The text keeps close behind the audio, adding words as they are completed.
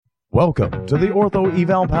Welcome to the Ortho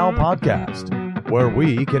Eval Pal podcast, where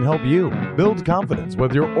we can help you build confidence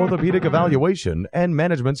with your orthopedic evaluation and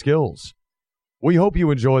management skills. We hope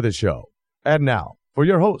you enjoy the show. And now, for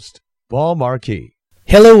your host, Paul Marquis.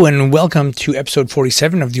 Hello and welcome to episode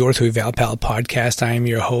 47 of the Ortho Eval Pal podcast. I am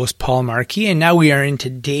your host, Paul Marquis, and now we are into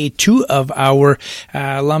day 2 of our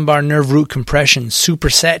lumbar nerve root compression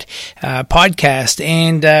superset podcast.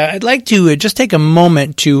 And I'd like to just take a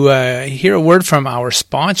moment to hear a word from our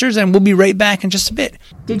sponsors, and we'll be right back in just a bit.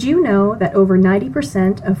 Did you know that over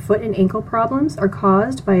 90% of foot and ankle problems are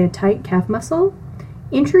caused by a tight calf muscle?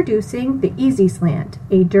 Introducing the Easy Slant,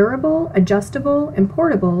 a durable, adjustable, and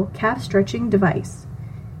portable calf stretching device.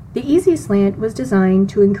 The Easy Slant was designed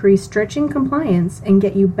to increase stretching compliance and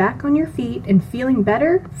get you back on your feet and feeling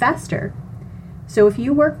better, faster. So if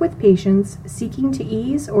you work with patients seeking to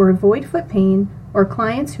ease or avoid foot pain, or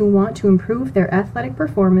clients who want to improve their athletic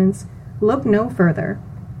performance, look no further.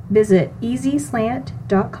 Visit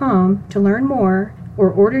EasySlant.com to learn more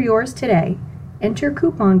or order yours today. Enter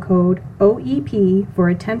coupon code OEP for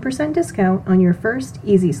a 10% discount on your first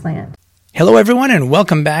Easy Slant. Hello, everyone, and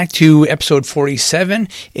welcome back to episode 47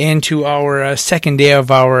 and to our second day of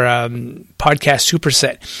our podcast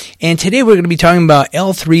superset. And today we're going to be talking about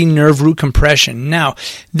L3 nerve root compression. Now,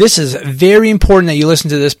 this is very important that you listen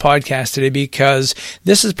to this podcast today because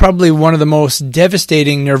this is probably one of the most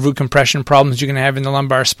devastating nerve root compression problems you're going to have in the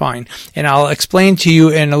lumbar spine. And I'll explain to you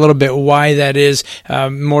in a little bit why that is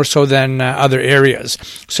more so than other areas.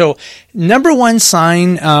 So, number one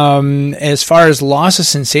sign as far as loss of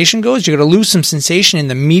sensation goes, you're going to lose some sensation in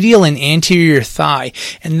the medial and anterior thigh.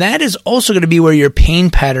 And that is also going to be where your pain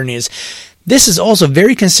pattern is. This is also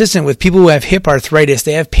very consistent with people who have hip arthritis.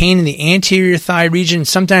 They have pain in the anterior thigh region,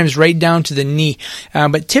 sometimes right down to the knee.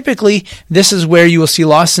 But typically, this is where you will see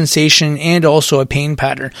lost sensation and also a pain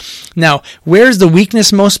pattern. Now, where is the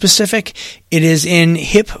weakness most specific? It is in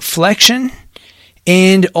hip flexion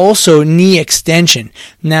and also knee extension.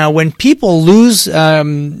 Now, when people lose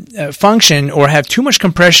function or have too much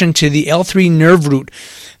compression to the L3 nerve root,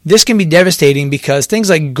 this can be devastating because things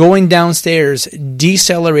like going downstairs,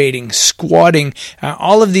 decelerating, squatting,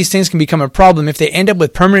 all of these things can become a problem. If they end up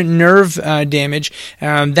with permanent nerve damage,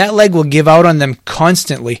 that leg will give out on them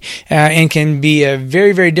constantly and can be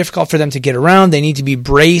very, very difficult for them to get around. They need to be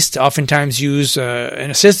braced, oftentimes use an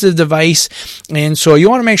assistive device. And so you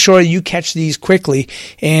want to make sure you catch these quickly.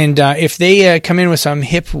 And if they come in with some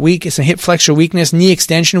hip flexor weakness, knee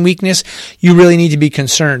extension weakness, you really need to be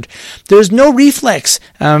concerned. There's no reflex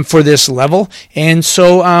for this level, and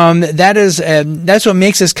so that's what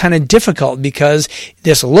makes this kind of difficult because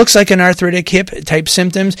this looks like an arthritic hip type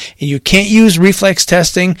symptoms. You can't use reflex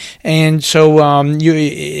testing, and so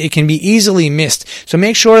it can be easily missed. So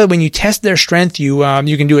make sure that when you test their strength, you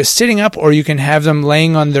can do it sitting up, or you can have them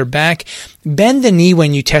laying on their back. Bend the knee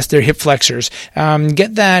when you test their hip flexors.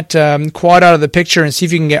 Get that quad out of the picture and see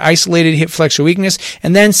if you can get isolated hip flexor weakness,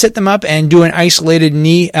 and then sit them up and do an isolated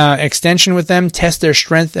knee extension with them. Test their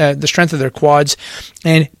strength, the strength of their quads.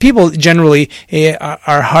 And people generally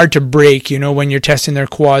are hard to break, when you're testing their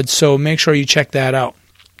quads. So make sure you check that out.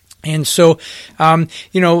 And so,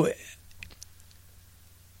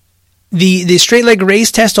 The straight leg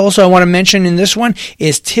raise test also I want to mention in this one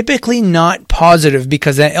is typically not positive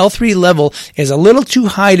because that L3 level is a little too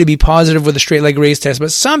high to be positive with a straight leg raise test,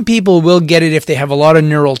 but some people will get it if they have a lot of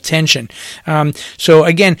neural tension. So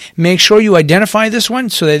again, make sure you identify this one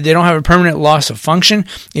so that they don't have a permanent loss of function.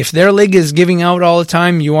 If their leg is giving out all the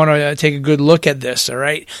time, you want to take a good look at this, all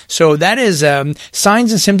right? So that is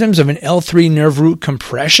signs and symptoms of an L3 nerve root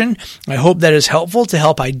compression. I hope that is helpful to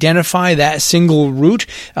help identify that single root.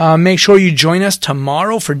 Make sure you join us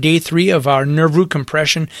tomorrow for day 3 of our nerve root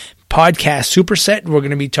compression podcast superset. We're going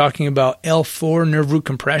to be talking about L4 nerve root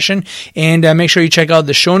compression, and make sure you check out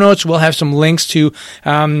the show notes. We'll have some links to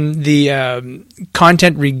the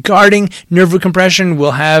content regarding nerve root compression.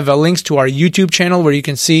 We'll have links to our YouTube channel where you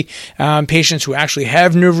can see patients who actually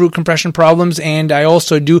have nerve root compression problems, and I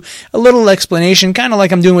also do a little explanation, kind of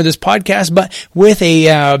like I'm doing with this podcast, but with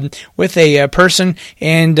a person,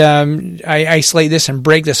 and I isolate this and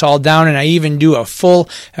break this all down, and I even do a full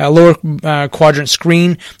lower quadrant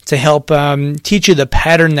screen to help teach you the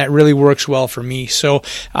pattern that really works well for me. So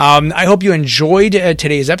I hope you enjoyed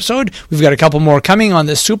today's episode. We've got a couple more coming on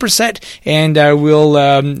this superset, and we'll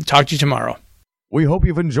talk to you tomorrow. We hope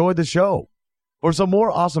you've enjoyed the show. For some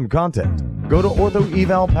more awesome content, go to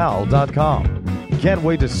orthoevalpal.com. Can't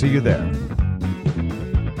wait to see you there.